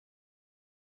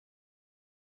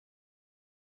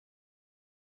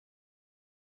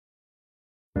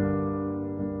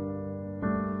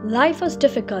Life was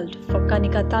difficult for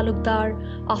Kanika Talukdar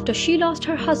after she lost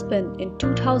her husband in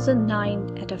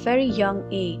 2009 at a very young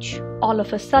age. All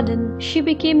of a sudden, she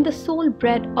became the sole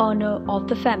bread earner of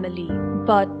the family.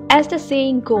 But as the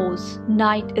saying goes,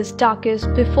 night is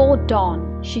darkest before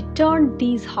dawn. She turned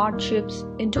these hardships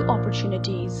into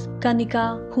opportunities. Kanika,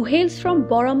 who hails from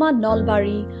Borama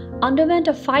Nalbari, underwent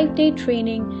a 5-day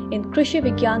training in Krishi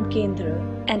Vigyan Kendra,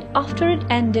 and after it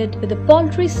ended with a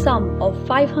paltry sum of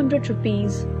 500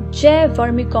 rupees, Jai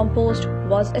Vermicompost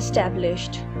was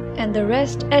established. And the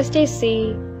rest, as they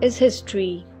say, is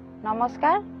history.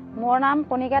 Namaskar, mor naam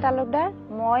Kanika Talukdar,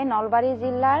 moi Nalbari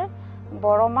jillar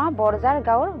Boroma Borjar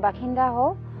gaur bakhinda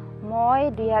ho. মই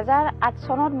 2008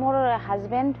 চনত মোৰ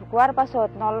husband ঢুকুৱাৰ পাছত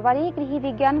নলবাৰী কৃষি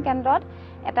বিজ্ঞান কেন্দ্ৰত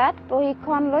এটা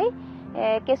প্ৰশিক্ষণ লৈ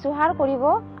কেঁচুসাৰ কৰিব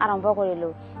আৰম্ভ কৰিলো।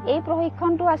 এই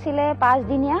প্ৰশিক্ষণটো আছিল 5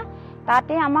 দিনীয়া।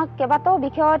 তাতে আমাক কেবাটাও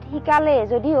বিষয়ত শিকালে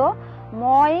যদিও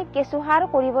মই কেঁচুসাৰ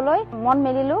কৰিবলৈ মন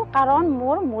মেলিলো কাৰণ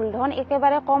মোৰ মূলধন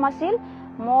একেবাৰে কম আছিল।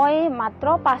 মই মাত্ৰ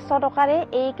 500 টকাৰে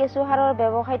এই কেঁচুসাৰৰ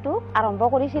ব্যৱসায়টো আৰম্ভ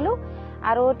কৰিছিলো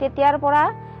আৰু তেতিয়াৰ পৰা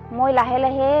মই লাহে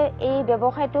লাহে এই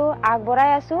ব্যৱসায়টো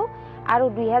আগবঢ়াই আছো আৰু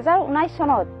 2019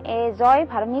 চনত জয়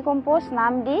ভাৰ্মিকম্পোষ্ট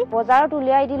নাম দি বজাৰত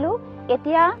উলিয়াই দিলো।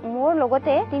 এতিয়া মোৰ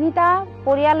লগতে 3টা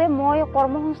পৰিয়ালে মই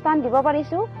কৰ্মসংস্থান দিব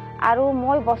পাৰিছো আৰু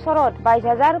মই বছৰত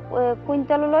 22000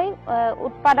 কুইণ্টেললৈ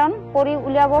উৎপাদন কৰি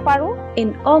উলিয়াব পাৰো। In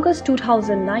August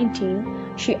 2019,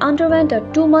 she underwent a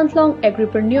 2-month-long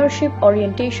agripreneurship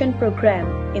orientation program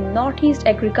in Northeast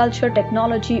Agriculture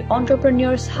Technology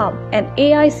Entrepreneurs Hub, an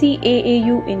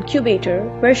AIC-AAU incubator,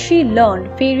 where she learned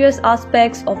various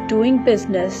aspects of doing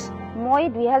business. মই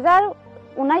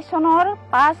 2019 চনৰ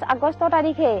 5 আগষ্ট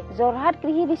তাৰিখে যোৰহাট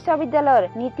কৃষি বিশ্ববিদ্যালয়ৰ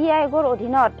নীতি আয়োগৰ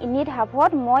অধীনত ইনিট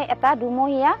হাবত মই এটা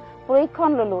দুমহীয়া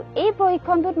প্ৰশিক্ষণ ললো। এই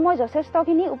প্ৰশিক্ষণটোত মই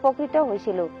যথেষ্টখিনি উপকৃত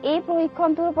হৈছিলো। এই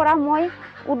প্ৰশিক্ষণটোৰ পৰা মই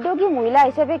উদ্যোগী মহিলা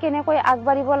হিচাপে কেনেকৈ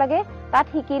আগবাঢ়িব লাগে তাত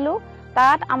শিকিলো।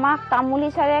 তাত আমাক তামুলী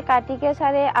ছাৰে, কাৰ্তিকে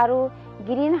ছাৰে আৰু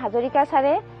গিৰিন হাজৰিকা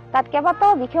ছাৰে তাত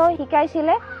কেইবাটাও বিষয়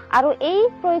শিকাইছিলে আৰু এই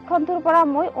প্ৰশিক্ষণটোৰ পৰা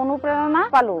মই অনুপ্ৰেৰণা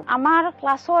পালো। আমাৰ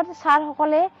ক্লাছত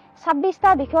ছাৰসকলে 26টা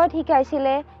বিষয়ত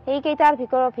শিকাইছিলে। এই কেইটাৰ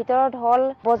ভিতৰত হল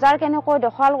বজাৰ কেনেকৈ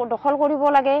দখল কৰিব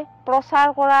লাগে, প্ৰচাৰ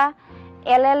কৰা,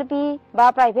 LLP বা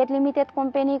প্ৰাইভেট লিমিটেড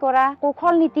কোম্পানী কৰা,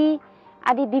 কৌশল নীতি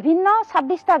আদি বিভিন্ন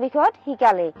 26টা বিষয়ত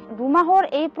শিকালে। 2 মাহৰ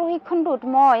এই প্ৰশিক্ষণটোত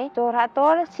মই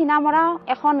যোৰহাটৰ চিনামৰা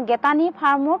এখন গেটানী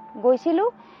ফাৰ্মত গৈছিলো।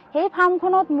 সেই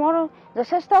ফাৰ্মখনত মোৰ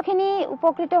যথেষ্টখিনি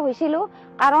উপকৃত হৈছিলো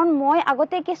কাৰণ মই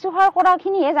আগতে কেঁচুসাৰ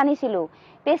কৰাখিনিহে জানিছিলো।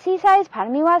 পেষ্টিচাইড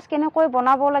ভাৰ্মিৱাছ কেনেকৈ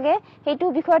বনাব লাগে সেইটো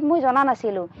বিষয়ত মই জনা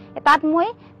নাছিলো। তাত মই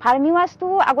ভাৰ্মিৱাছটো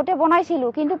আগতে বনাইছিলো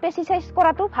কিন্তু পেষ্টিচাইড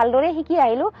কৰাটো ভালদৰে শিকি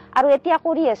আহিলো আৰু এতিয়া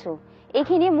কৰি আছো।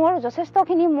 এইখিনি মোৰ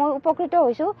যথেষ্টখিনি মই উপকৃত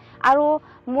হৈছো আৰু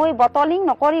মই বটলিং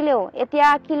নকৰিলেও এতিয়া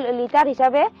লিটাৰ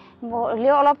হিচাপে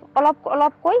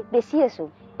অলপকৈ বেছি আছো।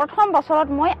 প্ৰথম বছৰত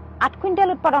মই 8 কুইণ্টেল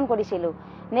উৎপাদন কৰিছিলো।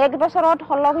 নেক্সট বছৰত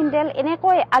 16 কুইণ্টেল,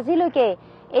 এনেকৈ আজিলৈকে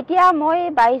এতিয়া মই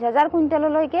 22000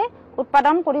 কুইণ্টেললৈকে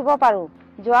উৎপাদন কৰিব পাৰো।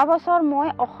 যোৱা বছৰ মই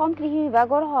অসম কৃষি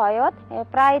বিভাগৰ সহায়ত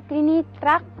প্ৰায় 3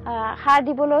 ট্ৰাক সাৰ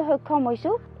দিবলৈ সক্ষম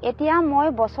হৈছো। এতিয়া মই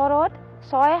বছৰত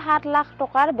 6-7 লাখ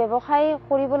টকাৰ ব্যৱসায়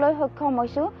কৰিবলৈ সক্ষম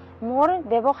হৈছো। মোৰ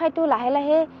ব্যৱসায়টো লাহে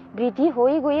লাহে বৃদ্ধি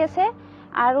হৈ গৈ আছে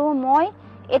আৰু মই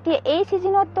এতিয়া এই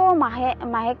সিজনতো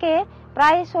মাহেকে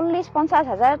প্ৰায়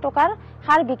 40-50 হাজাৰ টকাৰ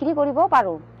সাৰ বিক্ৰী কৰিব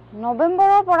পাৰো।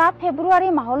 নৱেম্বৰৰ পৰা ফেব্ৰুৱাৰী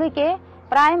মাহলৈকে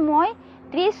প্ৰায় মই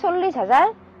 30-40 হাজাৰ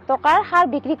টকাৰ সাৰ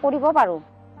বিক্ৰী কৰিব পাৰো।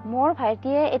 মোৰ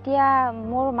ভাইটিয়ে এতিয়া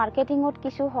মোৰ মাৰ্কেটিঙত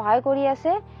কিছু সহায় কৰি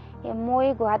আছে। মই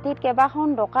গুৱাহাটীত কেইবাখন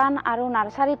দোকান আৰু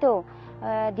নাৰ্চাৰীতো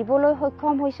দিবলৈ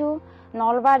সক্ষম হৈছো।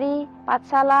 নলবাৰী,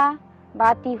 পাঠশালা বা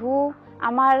টিহু,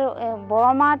 আমাৰ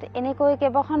বৰমাত এনেকৈ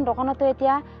কেইবাখন দোকানতো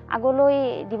এতিয়া আগলৈ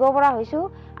দিব পৰা হৈছো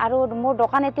আৰু মোৰ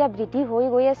দোকান এতিয়া বৃদ্ধি হৈ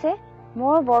গৈ আছে।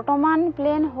 মোৰ বৰ্তমান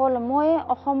প্লেন হল মই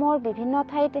অসমৰ বিভিন্ন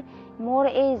ঠাইত মোৰ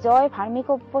এই জয়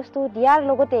ভাৰ্মিকম্পোষ্টটো দিয়াৰ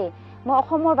লগতে মই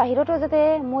অসমৰ বাহিৰতো যাতে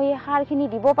মই সাৰখিনি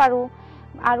দিব পাৰো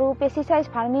আৰু পেষ্টিচাইড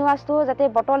ভাৰ্মিৱাছটো যাতে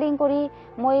বটলিং কৰি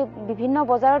মই বিভিন্ন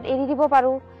বজাৰত এৰি দিব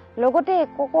পাৰো। লগতে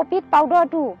কোকোপিট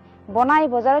পাউডাৰটো বনাই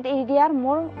বজাৰত এৰি দিয়াৰ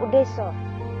মোৰ উদ্দেশ্য।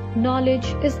 Knowledge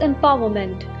is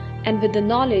empowerment, and with the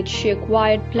knowledge she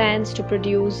acquired plans to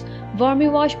produce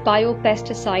vermiwash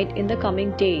biopesticide in the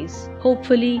coming days.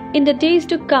 Hopefully, in the days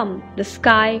to come, the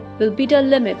sky will be the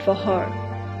limit for her.